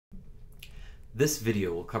This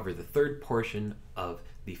video will cover the third portion of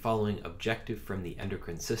the following objective from the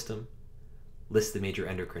endocrine system. List the major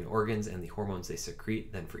endocrine organs and the hormones they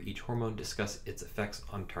secrete, then for each hormone discuss its effects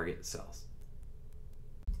on target cells.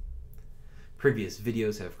 Previous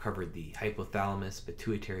videos have covered the hypothalamus,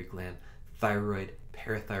 pituitary gland, thyroid,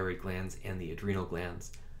 parathyroid glands, and the adrenal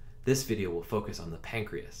glands. This video will focus on the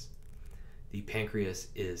pancreas. The pancreas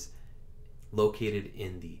is located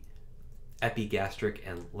in the epigastric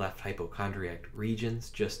and left hypochondriac regions,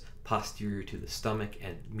 just posterior to the stomach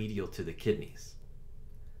and medial to the kidneys.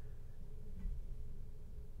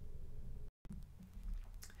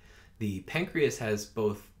 The pancreas has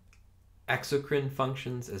both exocrine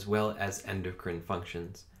functions as well as endocrine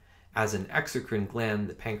functions. As an exocrine gland,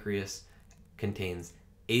 the pancreas contains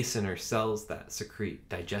acinar cells that secrete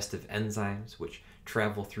digestive enzymes which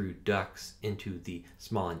travel through ducts into the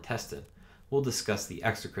small intestine. We'll discuss the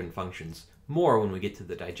exocrine functions more when we get to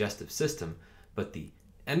the digestive system, but the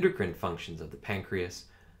endocrine functions of the pancreas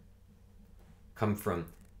come from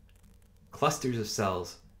clusters of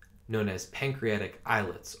cells known as pancreatic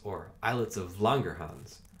islets, or islets of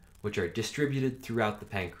Langerhans, which are distributed throughout the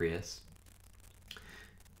pancreas.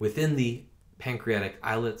 Within the pancreatic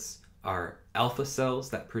islets are alpha cells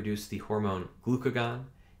that produce the hormone glucagon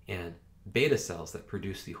and beta cells that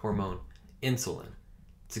produce the hormone insulin.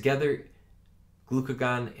 Together,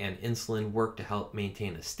 glucagon and insulin work to help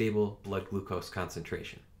maintain a stable blood glucose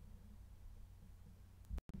concentration.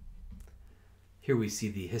 Here we see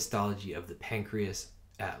the histology of the pancreas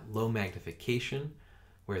at low magnification,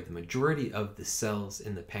 where the majority of the cells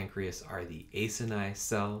in the pancreas are the acini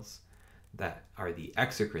cells that are the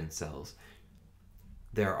exocrine cells.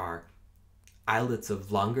 There are islets of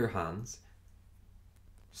Langerhans,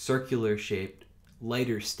 circular shaped,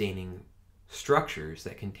 lighter staining structures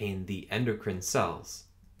that contain the endocrine cells.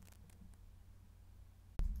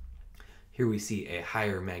 Here we see a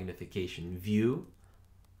higher magnification view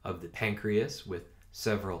of the pancreas with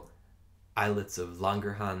several islets of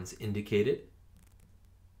Langerhans indicated.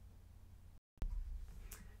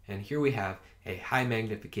 And here we have a high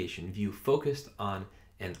magnification view focused on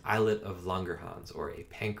an islet of Langerhans, or a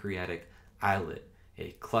pancreatic islet,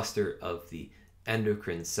 a cluster of the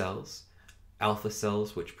endocrine cells, alpha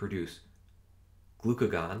cells which produce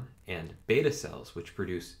glucagon, and beta cells which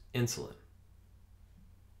produce insulin.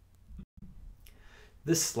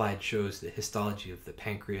 This slide shows the histology of the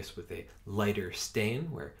pancreas with a lighter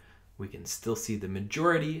stain, where we can still see the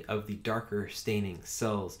majority of the darker staining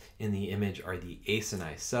cells in the image are the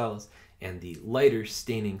acini cells, and the lighter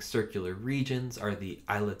staining circular regions are the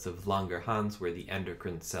islets of Langerhans, where the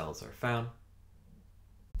endocrine cells are found.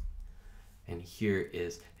 And here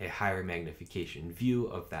is a higher magnification view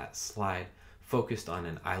of that slide focused on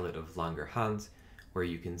an islet of Langerhans, where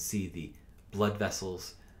you can see the blood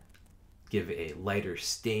vessels give a lighter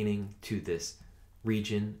staining to this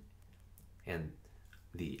region, and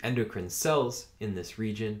the endocrine cells in this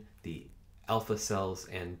region, the alpha cells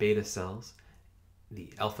and beta cells.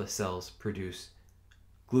 The alpha cells produce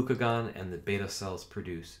glucagon and the beta cells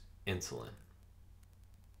produce insulin.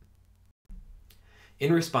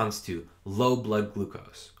 In response to low blood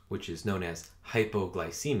glucose, which is known as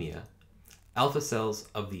hypoglycemia, alpha cells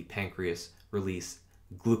of the pancreas release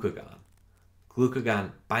glucagon.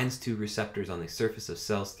 Glucagon binds to receptors on the surface of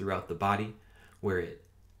cells throughout the body, where it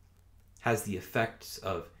has the effects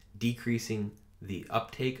of decreasing the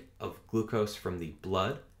uptake of glucose from the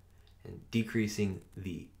blood and decreasing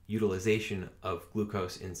the utilization of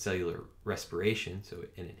glucose in cellular respiration. So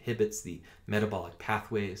it inhibits the metabolic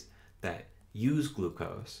pathways that use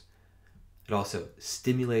glucose. It also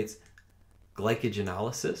stimulates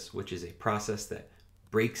glycogenolysis, which is a process that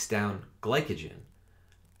breaks down glycogen.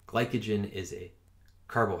 Glycogen is a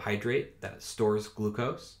carbohydrate that stores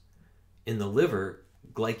glucose. In the liver,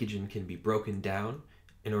 glycogen can be broken down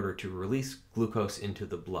in order to release glucose into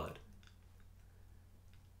the blood.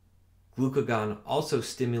 Glucagon also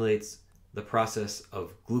stimulates the process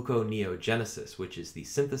of gluconeogenesis, which is the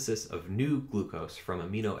synthesis of new glucose from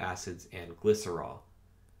amino acids and glycerol.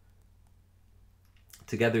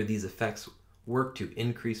 Together, these effects work to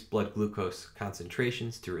increase blood glucose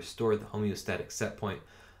concentrations to restore the homeostatic set point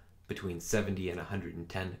between 70 and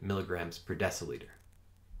 110 milligrams per deciliter.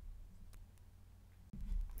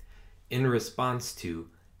 In response to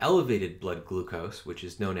elevated blood glucose, which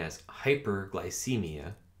is known as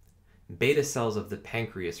hyperglycemia, beta cells of the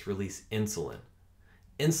pancreas release insulin.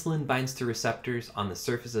 Insulin binds to receptors on the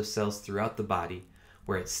surface of cells throughout the body,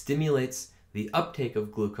 where it stimulates the uptake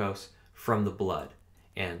of glucose from the blood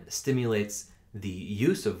and stimulates the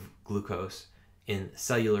use of glucose in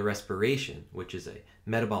cellular respiration, which is a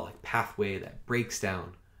metabolic pathway that breaks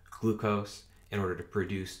down glucose in order to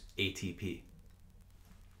produce ATP.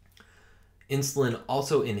 Insulin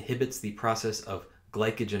also inhibits the process of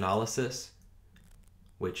glycogenolysis,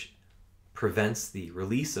 which prevents the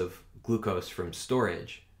release of glucose from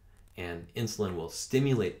storage, and insulin will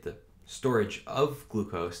stimulate the storage of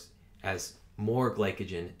glucose as more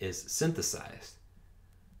glycogen is synthesized.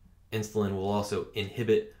 Insulin will also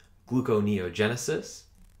inhibit gluconeogenesis,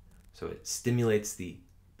 so it stimulates the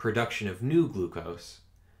production of new glucose.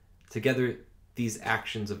 Together, these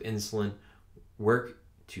actions of insulin work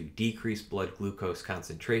to decrease blood glucose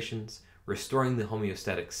concentrations, restoring the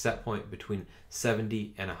homeostatic set point between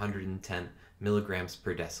 70 and 110 milligrams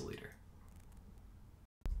per deciliter.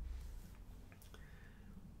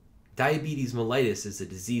 Diabetes mellitus is a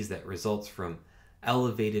disease that results from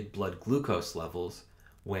elevated blood glucose levels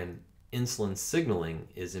when insulin signaling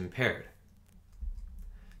is impaired.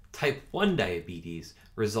 Type 1 diabetes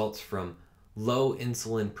results from low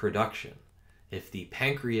insulin production. If the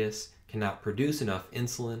pancreas cannot produce enough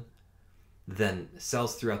insulin, then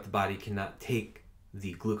cells throughout the body cannot take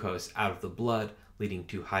the glucose out of the blood, leading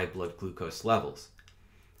to high blood glucose levels.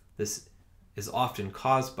 This is often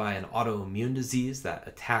caused by an autoimmune disease that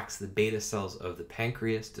attacks the beta cells of the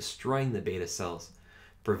pancreas, destroying the beta cells,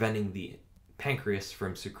 preventing the pancreas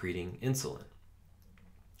from secreting insulin.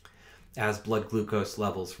 As blood glucose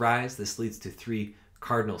levels rise, this leads to 3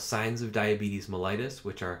 cardinal signs of diabetes mellitus,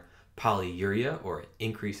 which are polyuria, or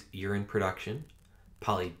increased urine production,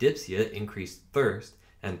 polydipsia, increased thirst,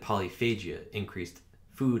 and polyphagia, increased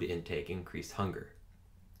food intake, increased hunger.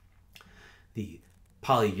 The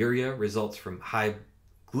polyuria results from high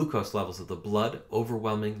glucose levels of the blood,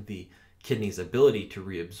 overwhelming the kidney's ability to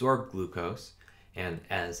reabsorb glucose, and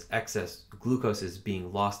as excess glucose is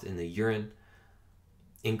being lost in the urine,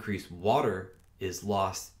 increased water is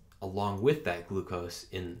lost along with that glucose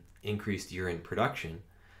in increased urine production.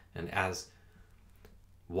 And as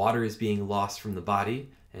water is being lost from the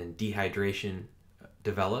body and dehydration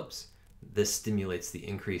develops, this stimulates the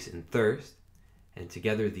increase in thirst, and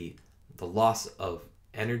together the loss of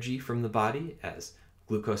energy from the body as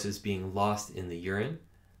glucose is being lost in the urine,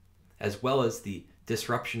 as well as the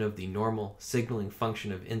disruption of the normal signaling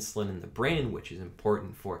function of insulin in the brain, which is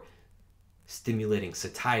important for stimulating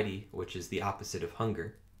satiety, which is the opposite of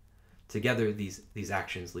hunger. Together, these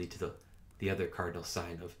actions lead to the other cardinal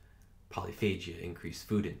sign of polyphagia, increased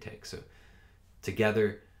food intake. So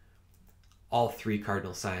together, all 3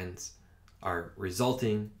 cardinal signs are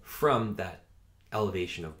resulting from that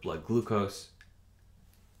elevation of blood glucose,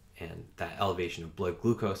 and that elevation of blood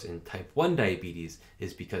glucose in type 1 diabetes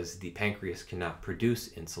is because the pancreas cannot produce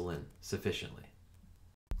insulin sufficiently.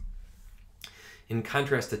 In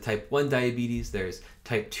contrast to type 1 diabetes, there's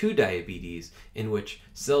type 2 diabetes, in which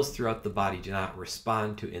cells throughout the body do not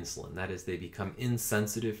respond to insulin. That is, they become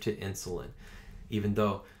insensitive to insulin. Even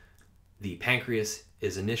though the pancreas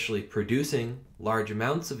is initially producing large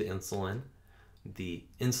amounts of insulin, the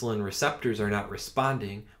insulin receptors are not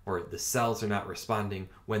responding, or the cells are not responding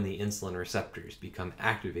when the insulin receptors become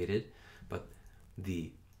activated, but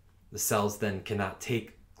the cells then cannot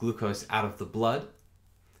take glucose out of the blood.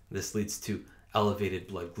 This leads to elevated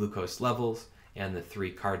blood glucose levels, and the 3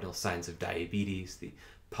 cardinal signs of diabetes, the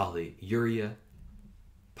polyuria,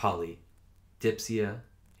 polydipsia,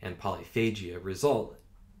 and polyphagia, result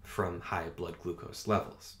from high blood glucose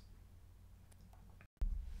levels.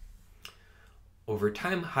 Over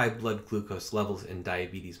time, high blood glucose levels in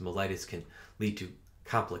diabetes mellitus can lead to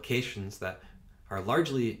complications that are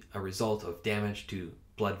largely a result of damage to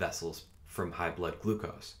blood vessels from high blood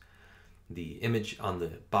glucose. The image on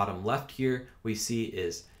the bottom left here we see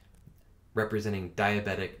is representing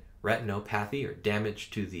diabetic retinopathy, or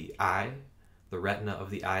damage to the eye. The retina of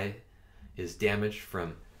the eye is damaged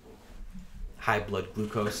from high blood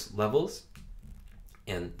glucose levels,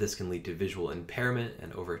 and this can lead to visual impairment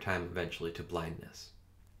and over time eventually to blindness.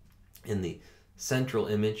 In the central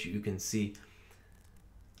image you can see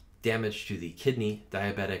damage to the kidney,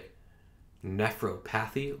 diabetic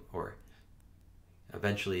nephropathy, or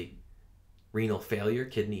eventually renal failure.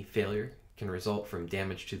 Kidney failure can result from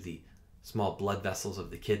damage to the small blood vessels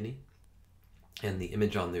of the kidney. And the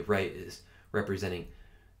image on the right is representing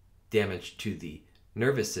damage to the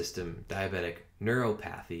nervous system, diabetic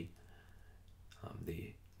neuropathy.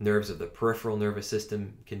 The nerves of the peripheral nervous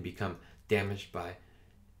system can become damaged by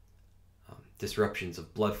disruptions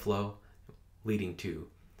of blood flow, leading to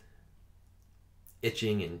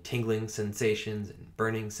itching and tingling sensations and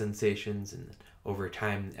burning sensations, and over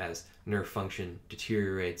time, as nerve function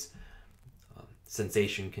deteriorates,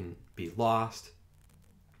 sensation can be lost.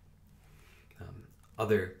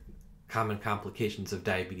 Other Common complications of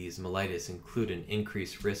diabetes mellitus include an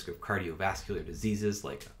increased risk of cardiovascular diseases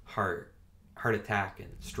like heart attack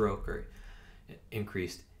and stroke, or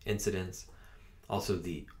increased incidence. Also,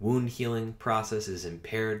 the wound healing process is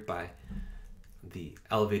impaired by the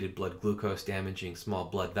elevated blood glucose damaging small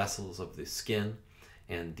blood vessels of the skin,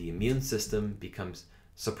 and the immune system becomes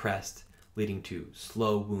suppressed, leading to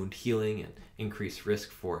slow wound healing and increased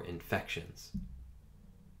risk for infections.